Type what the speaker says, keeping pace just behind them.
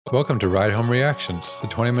Welcome to Ride Home Reactions, the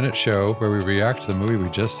 20-minute show where we react to the movie we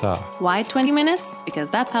just saw. Why 20 minutes? Because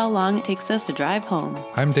that's how long it takes us to drive home.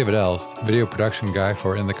 I'm David Els, video production guy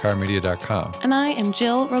for InTheCarMedia.com. And I am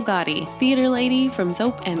Jill Rogati, theater lady from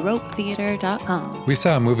SoapAndRopeTheater.com. We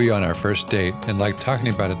saw a movie on our first date and liked talking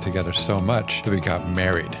about it together so much that we got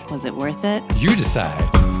married. Was it worth it? You decide.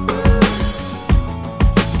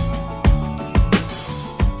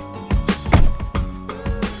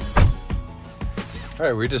 All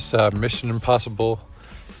right, we just saw Mission Impossible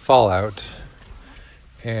Fallout,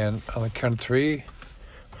 and on the count of 3,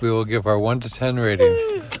 we will give our 1 to 10 rating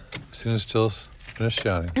as soon as Jill's finished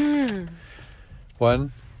yawning.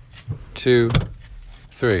 1, 2,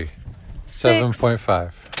 3.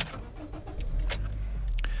 7.5.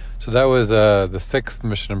 So that was the 6th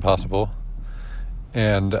Mission Impossible,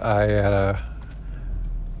 and I had a...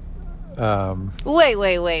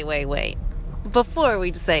 Wait. Before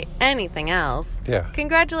we say anything else, Yeah.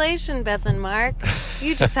 Congratulations, Beth and Mark.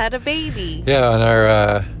 You just had a baby. Yeah, on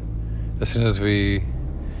our as soon as the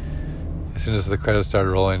credits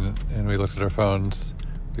started rolling and we looked at our phones,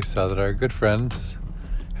 we saw that our good friends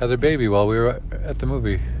had their baby while we were at the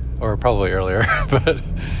movie, or probably earlier, but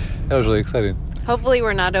that was really exciting. Hopefully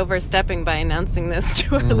we're not overstepping by announcing this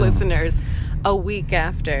to our listeners a week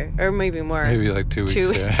after, or maybe more. Maybe like 2 weeks. 2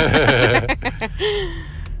 weeks. Yeah.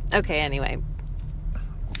 Okay, anyway.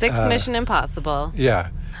 6 Mission Impossible. Yeah.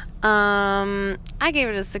 I gave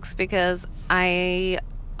it a 6 because I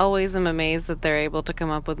always am amazed that they're able to come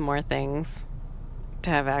up with more things to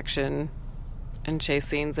have action and chase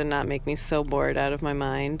scenes and not make me so bored out of my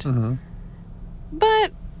mind. Mm-hmm.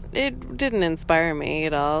 But it didn't inspire me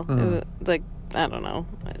at all. Mm-hmm. It was, like, I don't know.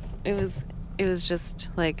 It was just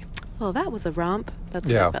like, well, that was a romp. That's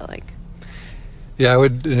what it felt like. Yeah, I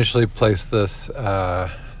would initially place this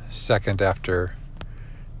second after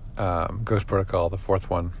Ghost Protocol, the 4th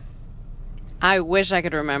one. I wish I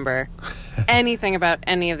could remember anything about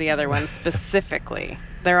any of the other ones specifically.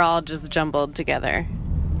 They're all just jumbled together.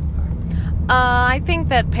 I think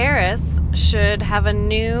that Paris should have a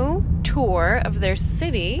new tour of their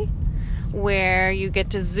city where you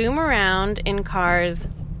get to zoom around in cars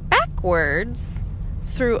backwards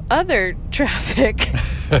through other traffic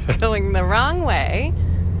going the wrong way.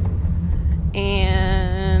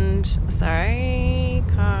 And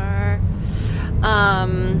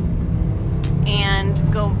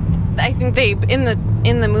and go. I think they in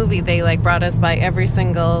the movie they like brought us by every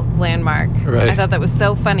single landmark. Right. I thought that was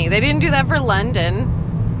so funny. They didn't do that for London.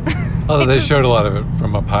 Although they showed a lot of it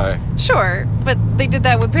from up high. Sure, but they did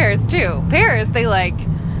that with Paris too. Paris, they like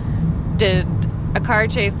did a car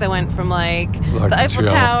chase that went from like the Eiffel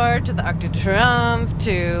Tower to the Arc de Triomphe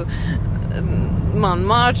to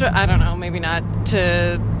Montmartre. I don't know, maybe not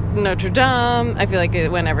to Notre Dame. I feel like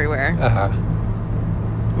it went everywhere.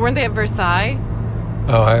 Weren't they at Versailles?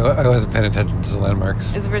 Oh, I wasn't paying attention to the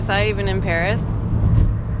landmarks. Is Versailles even in Paris?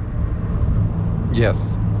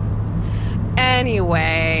 Yes.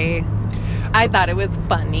 Anyway, I thought it was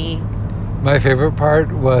funny. My favorite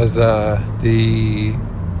part was the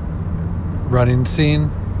running scene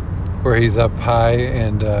where he's up high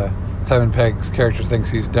and Simon Pegg's character thinks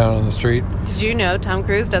he's down on the street. Did you know Tom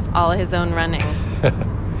Cruise does all his own running?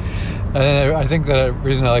 And I think the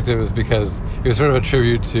reason I liked it was because it was sort of a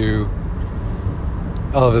tribute to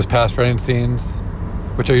all of his past running scenes,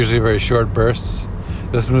 which are usually very short bursts.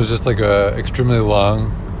 This one was just like a extremely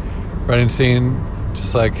long running scene.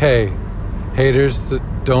 Just like, hey, haters that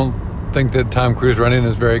don't think that Tom Cruise running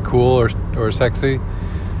is very cool or sexy,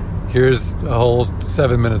 here's a whole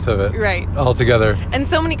 7 minutes of it. Right. All together. And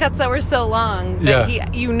so many cuts that were so long that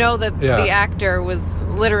the actor was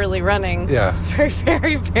literally running for a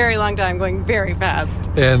very, very long time, going very fast.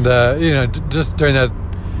 And, just during that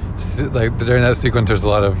sequence, there's a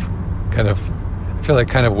lot of kind of, I feel like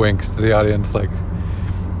kind of winks to the audience, like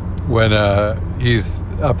when he's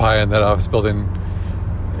up high in that office building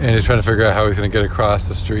and he's trying to figure out how he's going to get across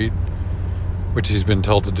the street, which he's been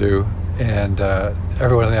told to do. And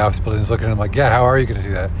everyone in the office building is looking at him like, yeah, how are you going to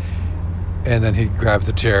do that? And then he grabs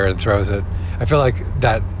a chair and throws it. I feel like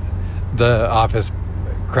that the office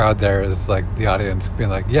crowd there is like the audience being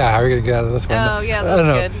like, yeah, how are you going to get out of this one? Oh, yeah,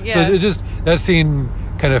 that's good. Yeah. So that scene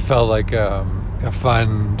kind of felt like a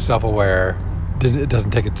fun, self-aware, it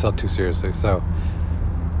doesn't take itself too seriously. So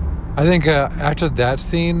I think after that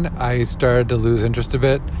scene, I started to lose interest a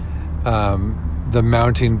bit. The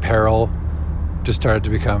mounting peril just started to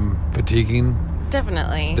become fatiguing.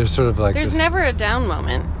 Definitely. There's sort of like there's never a down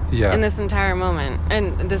moment in this entire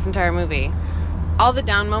movie. All the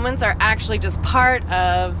down moments are actually just part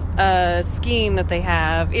of a scheme that they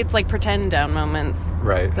have. It's like pretend down moments.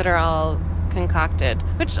 Right. That are all concocted,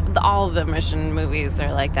 which all of the Mission movies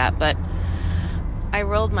are like that. But do you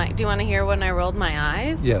want to hear when I rolled my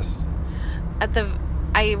eyes? Yes.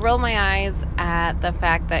 I rolled my eyes at the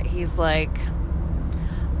fact that he's like,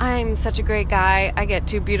 I'm such a great guy. I get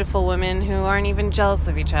 2 beautiful women who aren't even jealous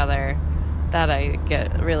of each other. That I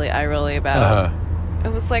get really eye-rolly about. It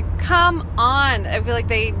was like, come on. I feel like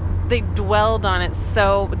they dwelt on it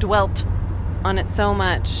so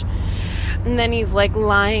much. And then he's like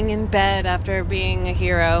lying in bed after being a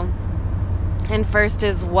hero. And first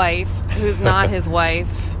his wife, who's not his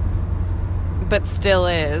wife, but still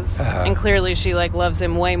is. And clearly she like loves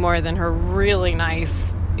him way more than her really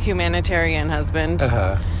nice humanitarian husband.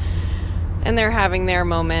 And they're having their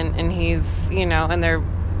moment, and he's, and they're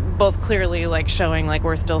both clearly like showing like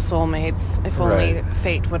we're still soulmates. If only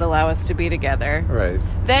fate would allow us to be together. Right.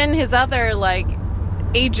 Then his other like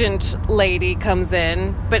agent lady comes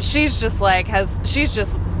in, but she's just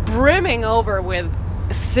brimming over with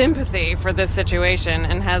sympathy for this situation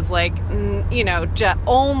and has like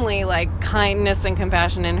only like kindness and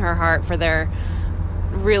compassion in her heart for their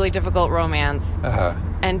really difficult romance.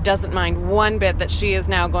 And doesn't mind one bit that she is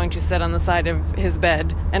now going to sit on the side of his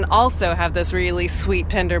bed and also have this really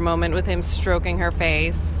sweet, tender moment with him stroking her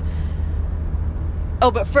face.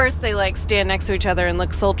 Oh, but first they like stand next to each other and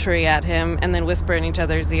look sultry at him and then whisper in each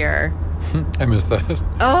other's ear. I miss that.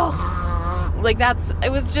 Oh, like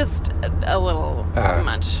it was just a little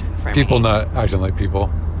much for me. People not acting like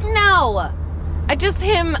people. No! I just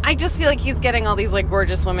feel like he's getting all these like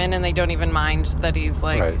gorgeous women and they don't even mind that he's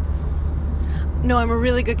like... Right. No, I'm a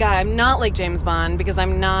really good guy. I'm not like James Bond because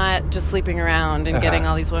I'm not just sleeping around and getting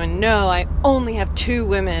all these women. No, I only have 2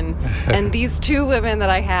 women. And these 2 women that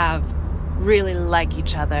I have really like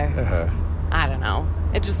each other. I don't know.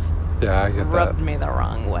 It just I get rubbed me the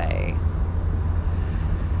wrong way.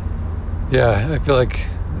 Yeah, I feel like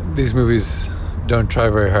these movies don't try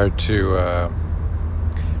very hard to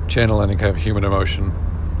channel any kind of human emotion.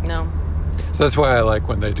 No. So that's why I like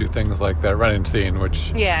when they do things like that running scene,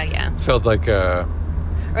 which felt like or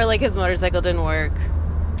like his motorcycle didn't work.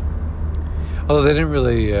 Although they didn't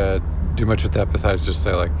really do much with that besides just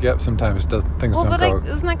say like, yep, sometimes things don't go.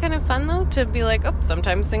 Isn't that kind of fun though, to be like, oh,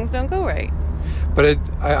 sometimes things don't go right? But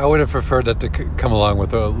I would have preferred that to come along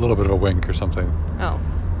with a little bit of a wink or something. Oh.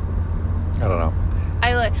 I don't know.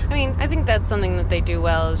 I think that's something that they do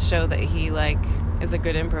well, is show that he like is a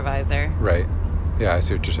good improviser. Right. Yeah, I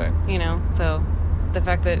see what you're saying. So the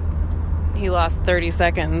fact that he lost 30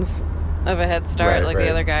 seconds of a head start the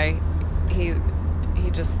other guy, he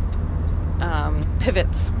just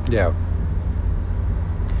pivots. Yeah.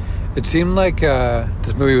 It seemed like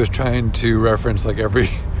this movie was trying to reference like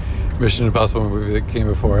every Mission Impossible movie that came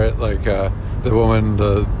before it. Like the woman,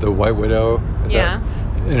 the White Widow.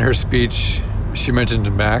 In her speech, she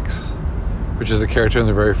mentioned Max, which is a character in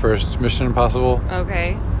the very first Mission Impossible.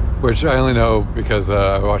 Okay. Which I only know because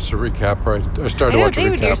I watched a recap, or I started to watch a recap.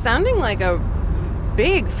 David, you're sounding like a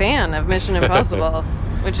big fan of Mission Impossible,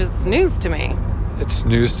 which is news to me. It's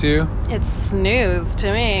news to you? It's news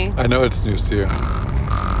to me. I know it's news to you.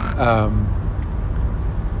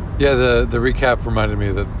 The recap reminded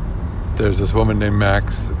me that there's this woman named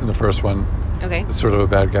Max in the first one. Okay. It's sort of a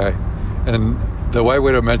bad guy. And the White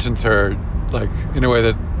Widow mentions her, like, in a way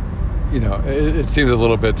that, it seems a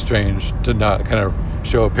little bit strange to not kind of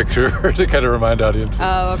show a picture to kind of remind audiences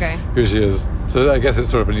who she is. So I guess it's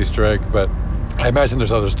sort of an Easter egg, but I imagine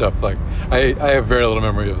there's other stuff. Like, I have very little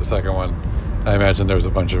memory of the second one. I imagine there's a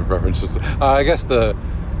bunch of references. I guess the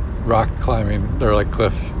rock climbing, or like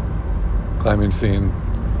cliff climbing scene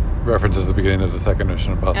references the beginning of the second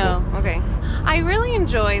Mission Impossible. Oh, okay. I really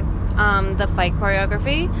enjoy the fight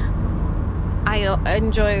choreography. I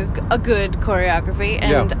enjoy a good choreography,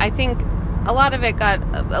 and I think a lot of it got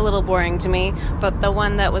a little boring to me, but the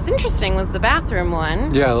one that was interesting was the bathroom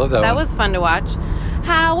one. Yeah, I love that one. That was fun to watch.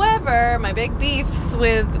 However, my big beefs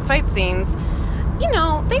with fight scenes,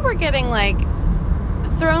 they were getting, like,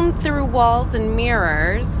 thrown through walls and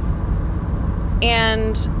mirrors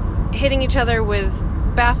and hitting each other with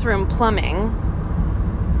bathroom plumbing.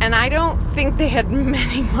 And I don't think they had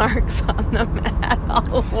many marks on them at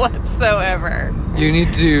all whatsoever. You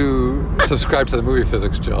need to subscribe to the movie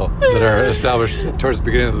physics, Jill, that are established towards the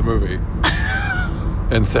beginning of the movie.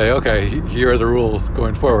 And say, okay, here are the rules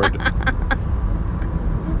going forward.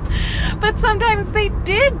 But sometimes they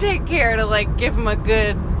did take care to, like, give him a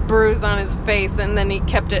good bruise on his face, and then he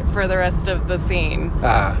kept it for the rest of the scene.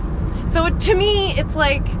 So to me, it's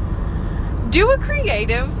like, do a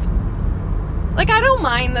creative... Like, I don't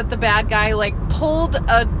mind that the bad guy, like, pulled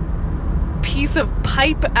a piece of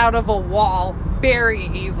pipe out of a wall very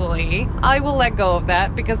easily. I will let go of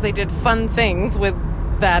that because they did fun things with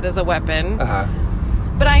that as a weapon.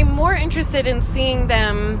 But I'm more interested in seeing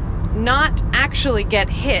them not actually get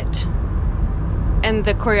hit and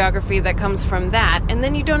the choreography that comes from that, and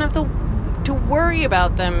then you don't have to worry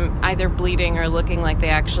about them either bleeding or looking like they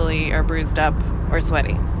actually are bruised up or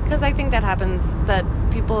sweaty. Because I think that happens, that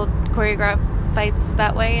people choreograph fights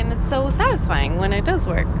that way, and it's so satisfying when it does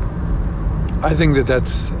work. I think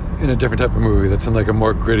that's in a different type of movie. That's in like a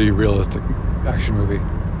more gritty, realistic action movie.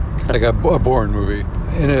 Like a Bourne movie.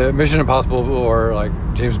 In a Mission Impossible or like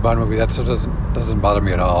James Bond movie, that stuff doesn't bother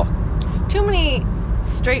me at all. Too many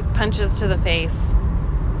straight punches to the face.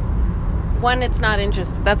 One, that's not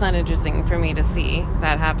interesting for me to see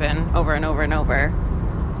that happen over and over and over.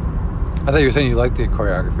 I thought you were saying you liked the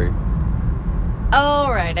choreography. Oh,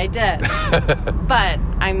 right, I did. But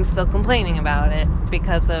I'm still complaining about it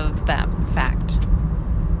because of that fact.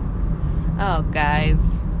 Oh,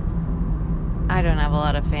 guys. I don't have a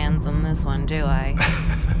lot of fans on this one, do I?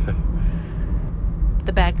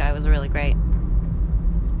 The bad guy was really great.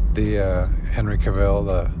 The Henry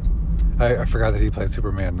Cavill, I forgot that he played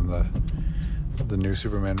Superman in the new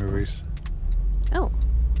Superman movies. Oh.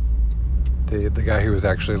 The guy who was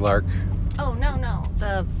actually Lark. Oh, no.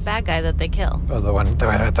 The bad guy that they kill. Oh, the one with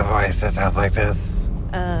the voice that sounds like this.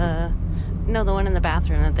 No, the one in the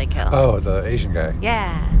bathroom that they kill. Oh, the Asian guy.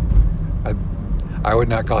 Yeah. I would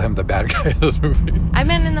not call him the bad guy in this movie. I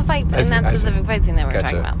meant in the fights, in that specific fight scene that we were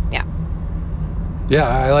talking about. Yeah. Yeah,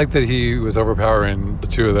 I like that he was overpowering the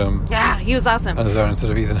two of them. Yeah, he was awesome. On his own, instead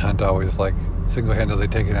of Ethan Hunt always like single-handedly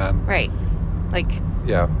taking on. Right. Like.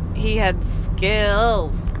 Yeah. He had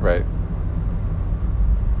skills. Right.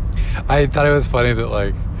 I thought it was funny that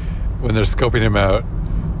like when they're scoping him out,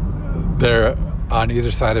 they're on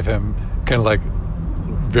either side of him, kind of like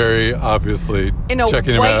very obviously in a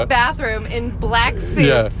checking him out. white bathroom in black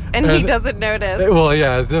suits, and he doesn't notice. Well,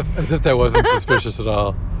 yeah, as if that wasn't suspicious at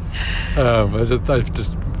all. I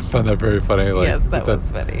just found that very funny. Like, yes, that was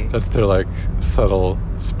funny. That's their like subtle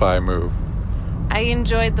spy move. I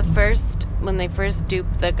enjoyed when they first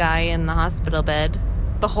duped the guy in the hospital bed.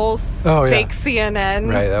 The whole fake CNN.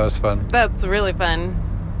 Right, that was fun. That's really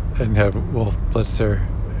fun. And have Wolf Blitzer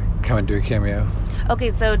come and do a cameo.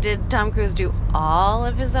 Okay, so did Tom Cruise do all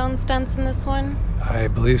of his own stunts in this one? I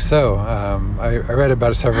believe so. I read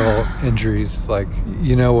about several injuries, like,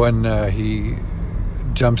 when he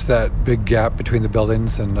jumps that big gap between the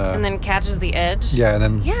buildings and then catches the edge? Yeah, and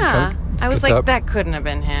then... Yeah, I was like, that couldn't have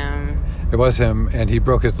been him. It was him, and he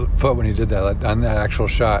broke his foot when he did that, like, on that actual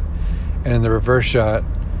shot. And in the reverse shot,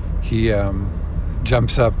 he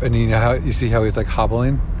jumps up, and you see how he's like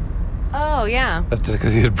hobbling? Oh, yeah. That's just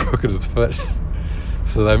because he had broken his foot.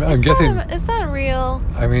 So I'm guessing... Is that real?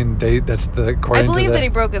 I mean, that's the... I believe that he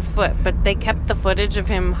broke his foot, but they kept the footage of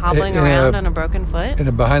him hobbling around on a broken foot? In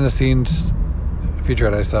a behind-the-scenes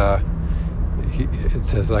featurette I saw, it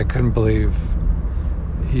says, I couldn't believe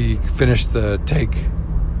he finished the take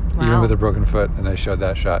even with a broken foot, and they showed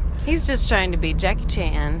that shot. He's just trying to be Jackie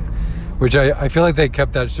Chan. Which I feel like they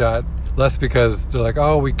kept that shot less because they're like,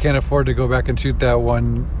 oh, we can't afford to go back and shoot that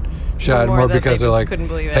one shot, more because they're like,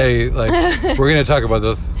 hey, like, we're going to talk about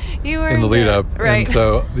this in the lead up. Right. And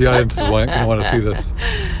so the audience is going to want to see this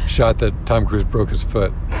shot that Tom Cruise broke his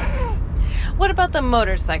foot. What about the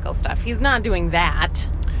motorcycle stuff? He's not doing that.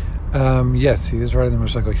 Yes, he is riding the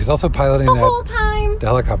motorcycle. He's also piloting the whole time. The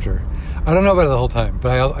helicopter. I don't know about it the whole time,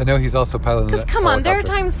 but I know he's also piloting the helicopter. Because come on, there are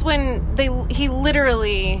times when he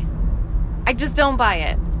literally... I just don't buy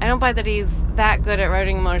it. I don't buy that he's that good at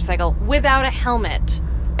riding a motorcycle without a helmet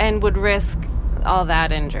and would risk all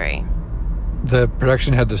that injury. The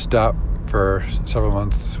production had to stop for several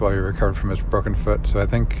months while he recovered from his broken foot, so I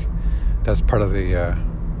think that's part of the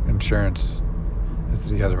insurance, is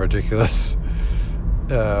that he has a ridiculous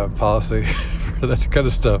policy for that kind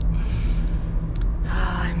of stuff.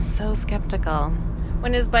 Oh, I'm so skeptical.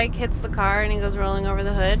 When his bike hits the car and he goes rolling over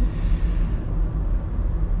the hood...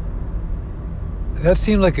 That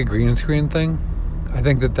seemed like a green screen thing. I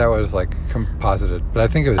think that was like composited, but I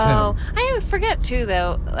think it was him. Oh, I forget too,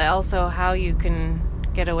 though, also how you can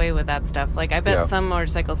get away with that stuff. Like, I bet some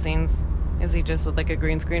motorcycle scenes, is he just with like a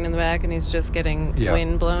green screen in the back and he's just getting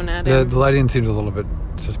wind blown at him? The lighting seems a little bit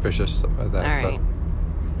suspicious about that. All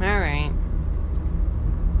right.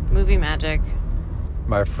 Movie magic.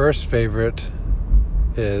 My first favorite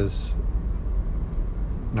is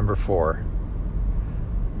number 4.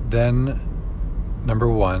 Then... number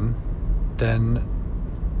 1, then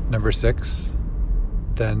number 6,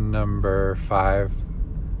 then number 5,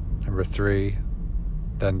 number 3,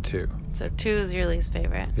 then 2. So 2 is your least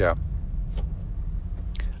favorite. Yeah.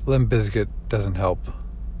 Limp Bizkit doesn't help.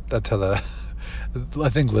 That's how I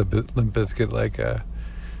think Limp Bizkit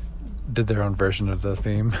did their own version of the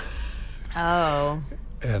theme. Oh.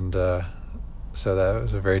 And so that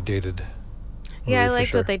was a very dated movie. Yeah, I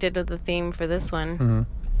liked what they did with the theme for this one. Mm-hmm.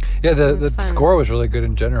 Yeah, the score was really good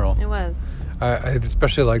in general. It was. I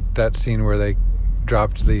especially liked that scene where they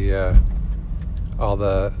dropped the all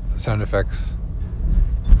the sound effects.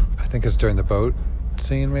 I think it's during the boat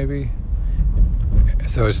scene, maybe.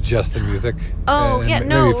 So it's just the music. Oh, yeah,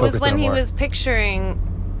 no, it was when he was picturing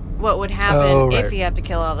what would happen if he had to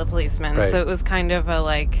kill all the policemen. Right. So it was kind of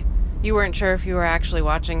a you weren't sure if you were actually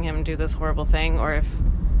watching him do this horrible thing or if.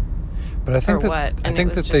 But I think I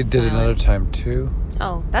think that they did another time too.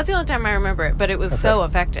 Oh, that's the only time I remember it, but it was so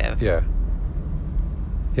effective. Yeah.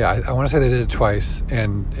 Yeah, I want to say they did it twice,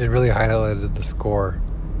 and it really highlighted the score,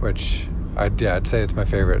 which I'd say it's my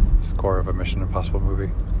favorite score of a Mission Impossible movie.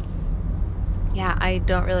 Yeah, I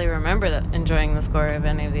don't really remember enjoying the score of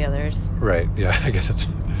any of the others. Right, yeah, I guess that's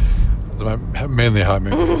mainly how I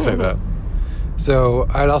made people say that. So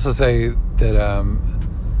I'd also say that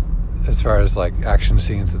as far as action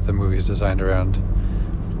scenes that the movie is designed around,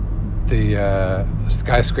 the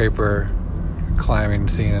skyscraper climbing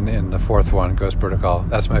scene in the fourth one, Ghost Protocol,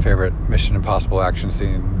 that's my favorite Mission Impossible action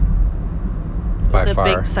scene by far.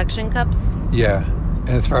 The big suction cups? Yeah. And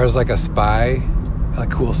as far as a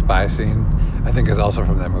cool spy scene, I think is also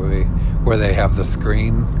from that movie, where they have the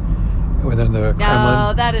screen within the Kremlin.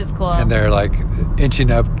 Oh, that is cool. And they're inching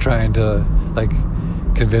up, trying to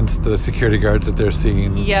convince the security guards that they're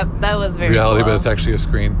seeing that was very reality, cool. but it's actually a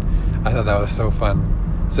screen. I thought that was so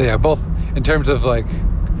fun. So yeah, both in terms of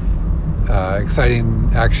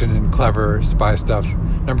exciting action and clever spy stuff,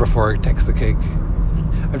 number 4 takes the cake.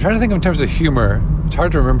 I'm trying to think in terms of humor. It's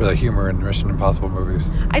hard to remember the humor in Mission Impossible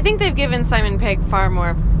movies. I think they've given Simon Pegg far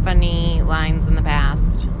more funny lines in the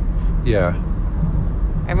past. Yeah.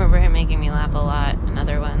 I remember him making me laugh a lot in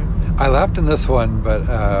other ones. I laughed in this one, but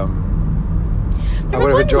there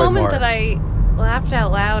was one moment that I laughed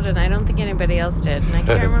out loud, and I don't think anybody else did, and I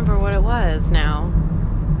can't remember what it was now.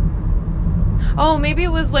 Oh, maybe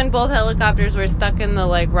it was when both helicopters were stuck in the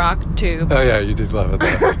rock tube. Oh yeah, you did laugh at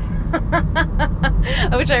that.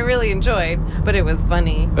 Which I really enjoyed, but it was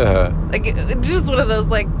funny. Just one of those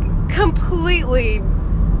completely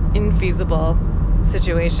infeasible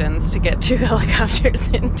situations to get 2 helicopters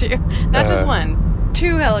into. Not just one,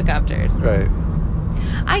 2 helicopters. Right.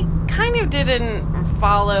 I kind of didn't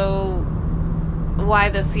follow why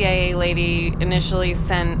the CIA lady initially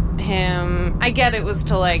sent him. I get it was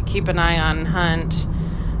to keep an eye on Hunt,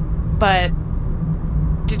 but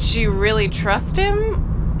did she really trust him?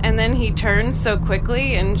 And then he turns so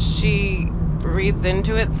quickly and she reads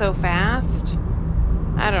into it so fast.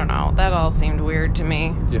 I don't know. That all seemed weird to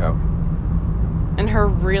me. Yeah. And her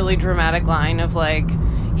really dramatic line of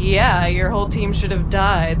yeah, your whole team should have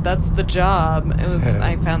died. That's the job. It was.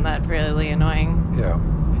 I found that really annoying. Yeah.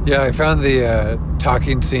 Yeah, I found the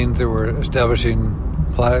talking scenes that were establishing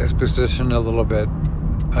plot exposition a little bit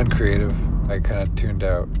uncreative. I kind of tuned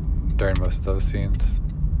out during most of those scenes.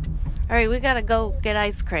 All right, we gotta go get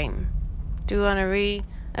ice cream. Do you want to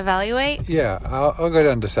re-evaluate? Yeah, I'll go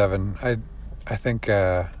down to 7. I think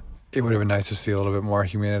it would have been nice to see a little bit more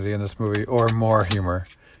humanity in this movie, or more humor,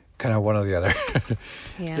 kind of one or the other.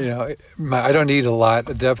 Yeah. I don't need a lot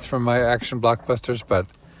of depth from my action blockbusters, but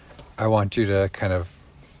I want you to kind of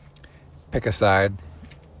pick a side.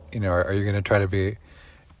 Are you going to try to be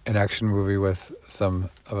an action movie with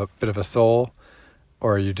a bit of a soul,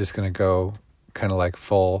 or are you just going to go kind of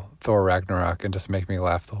full Thor Ragnarok and just make me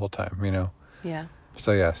laugh the whole time, Yeah.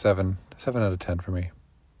 So yeah, 7 out of 10 for me.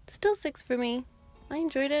 Still 6 for me. I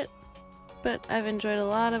enjoyed it, but I've enjoyed a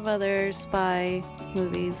lot of other spy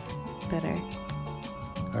movies better.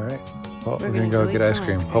 All right. Well, we're going to go get ice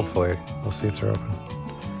cream. Hopefully. We'll see if they're open.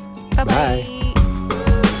 Bye-bye. Bye.